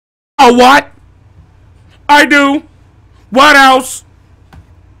A what? I do. What else?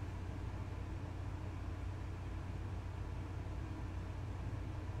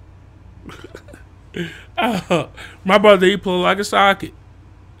 My brother, he pulled like a socket.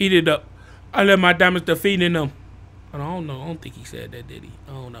 Eat it up. I let my diamonds defeating them. I don't know. I don't think he said that, did he?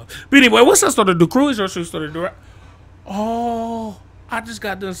 I don't know. But anyway, what's that started to do? Cruise or started to do? Oh, I just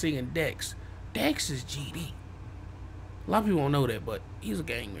got done singing Dex. Dex is GD. A lot of people don't know that, but he's a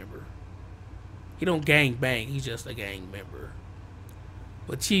gang member. He don't gang bang. He's just a gang member.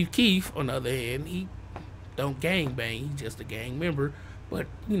 But Chief Keef, on the other hand, he don't gang bang. He's just a gang member. But,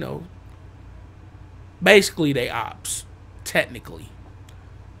 you know, basically they ops. Technically,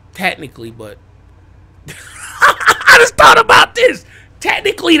 but I just thought about this.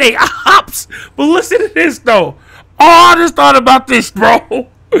 Technically they ops. But listen to this, though. Oh, I just thought about this, bro.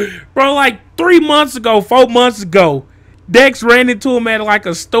 Bro, like 4 months ago, Dex ran into him at like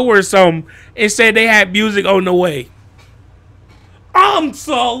a store or something and said they had music on the way. I'm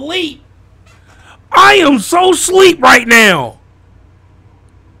sleep. I am so sleep right now.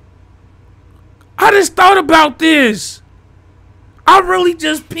 I just thought about this. I really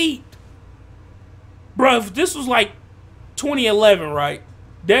just peeped. Bro, if this was like 2011, right?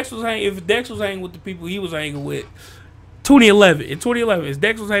 If Dex was hanging with the people he was hanging with, 2011. In 2011, if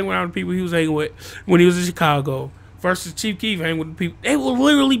Dex was hanging around the people he was hanging with when he was in Chicago versus Chief Keef hanging with the people, they will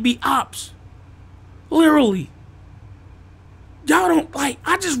literally be ops. Literally. Y'all don't like,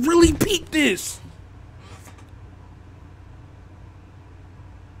 I just really peeped this.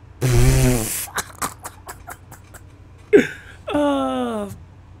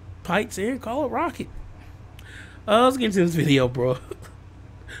 Pikes in, call it rocket. Let's get into this video, bro.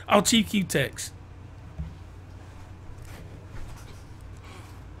 I'll Chief Keef text.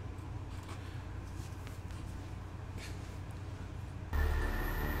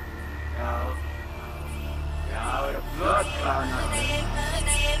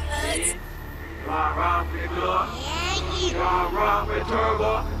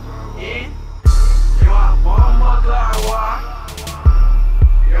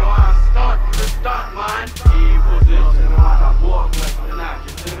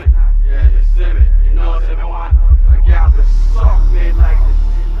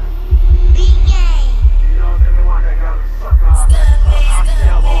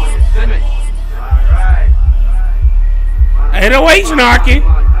 Ain't no H knocking.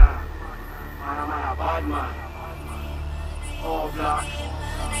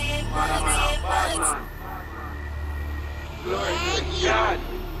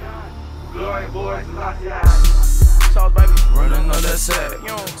 Running on that sack,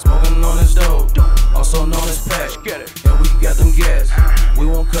 smoking on his dope, also known as pack. And we got them gas, we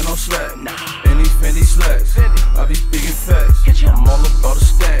won't cut no slack. Any Fendi slacks, I be speaking facts. I'm all about a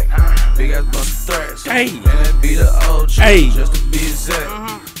stack, big ass bunch of threats. And that be the OG, just to be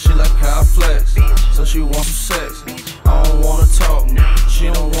exact. She like how I flex, so she wants some sex. I don't wanna talk, she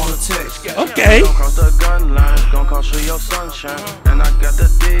don't wanna text. Okay. Don't cross the gun line, gon' cost you your sunshine. And I got the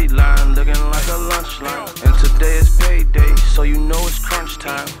D-line, looking like a lunch line. And today is payday, so you know it's crunch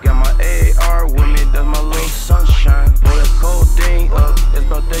time. Got my AR with me, that's my little sunshine. Pull that codeine up, it's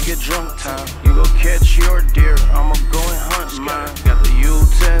about to get drunk time. You go catch your deer, I'ma go and hunt mine. Got the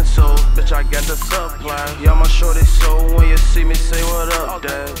utensils, bitch, I got the supply. Yeah, I'ma show they so when you see me, say what up,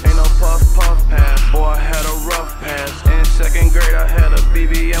 dad. Ain't no puff pass, boy, I had a rough pass. In 2nd grade, I had a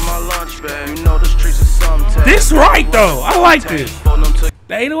BB in my lunch bag. You know the streets is something. This right though, I like this.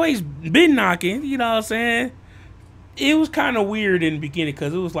 The 808's been knocking, you know what I'm saying? It was kind of weird in the beginning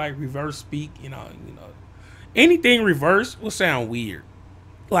because it was like reverse speak, you know. Anything reverse will sound weird.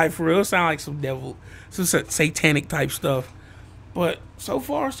 Like for real, it sound like some satanic type stuff. But so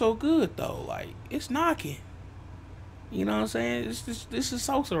far so good though. Like it's knocking. You know what I'm saying? This is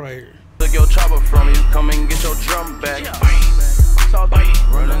Sosa right here. Took your chopper from you, come and get your drum back.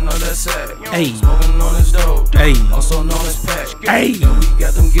 Running on that sack, smoking on his dope, also known as pack. And we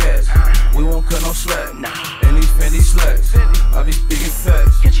got them gas, we won't cut no slack. Any Fendi slacks, I be speaking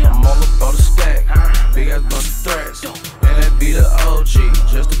facts. I'm all about a stack, big ass bunch of threats. And that be the OG,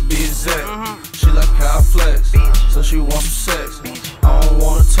 just to be exact. She like how I flex, so she wants some sex. I don't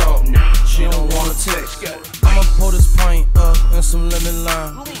wanna talk, she don't wanna text. I'ma pour this pint up and some lemon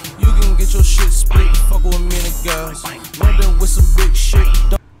lime. You can get your shit split, fuck with me and the guys. Running with some big shit.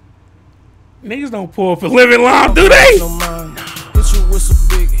 Niggas don't pull up a living line, do they? No mind. Hit you with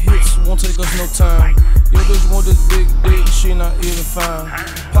some big hits, won't take us no time. Your bitch want this big dick, she not even fine.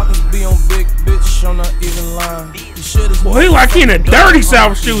 Pockets be on big bitch, I'm not even lying. This shit is boy, he like he in a dirty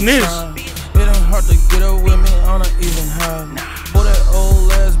south shooting this. It ain't hard to get up with me, I'm not even high. Boy, that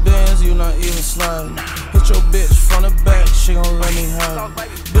old ass Benz she gon' let me have it.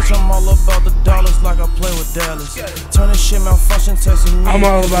 Bitch, I'm all about the dollars like I play with Dallas. Turn this shit malfunction, texting me. I'm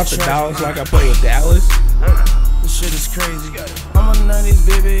all about the dollars like I play with Dallas. This shit is crazy. I'm a 90s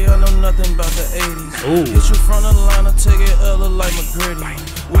baby, I know nothing about the 80s. Ooh. Hit you from the line, I take it Ella like McGrady.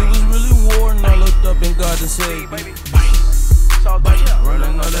 We was really warring, I looked up and God to save me.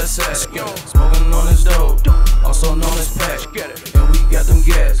 Running on that sack, smoking on this dope, also known as pack. And we got them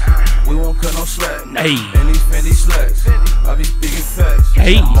gas, we won't cut no slack. Hey. And these Fendi slacks, I be speaking facts.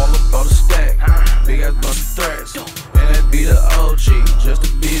 Hey. I'm all about a stack, big ass bunch of threats. And that be the OG, just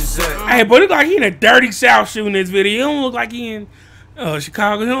to be exact. Hey, but it look like he in a dirty South shooting this video. He don't look like he in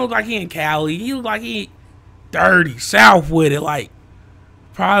Chicago. He don't look like he in Cali. He look like he dirty South with it. Like,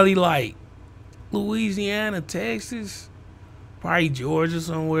 probably like Louisiana, Texas. Probably Georgia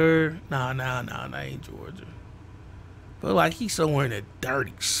somewhere. Nah, ain't Georgia. But like he's somewhere in the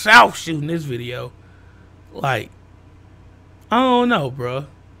dirty South shooting this video. Like, I don't know, bro.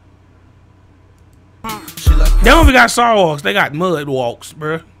 They don't even got sidewalks. They got mud walks,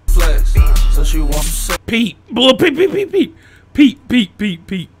 bro. Flex, so she wants to Pete. Pete.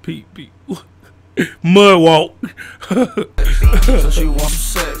 Mud walk. so she wants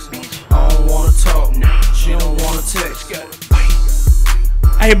sex. I don't wanna talk. She don't wanna text.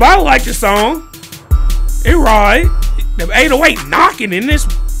 Hey, but I like the song. It right. The 808 knocking in this.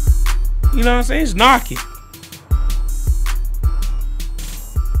 You know what I'm saying? It's knocking.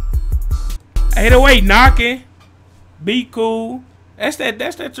 808 knocking. Beat cool. That's that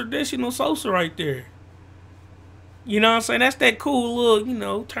traditional salsa right there. You know what I'm saying? That's that cool little, you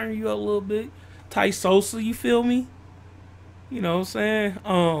know, turn you up a little bit. Tight salsa, you feel me? You know what I'm saying? I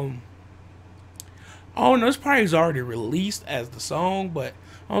don't know, this probably is already released as the song, but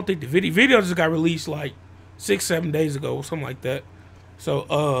I don't think the video just got released like 6-7 days ago or something like that.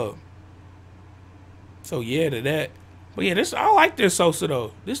 So yeah, to that. But yeah, I like this salsa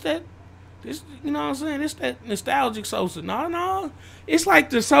though. This you know what I'm saying? This that nostalgic salsa. No, it's like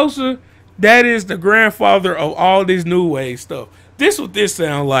the salsa that is the grandfather of all this new wave stuff. This what this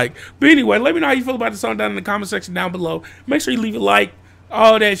sound like. But anyway, let me know how you feel about the song down in the comment section down below. Make sure you leave a like.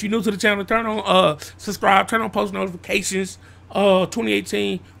 All that. If you're new to the channel, turn on subscribe, turn on post notifications.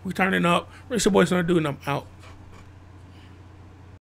 2018, we turning up. It's your boy Snordatdude, and I'm out.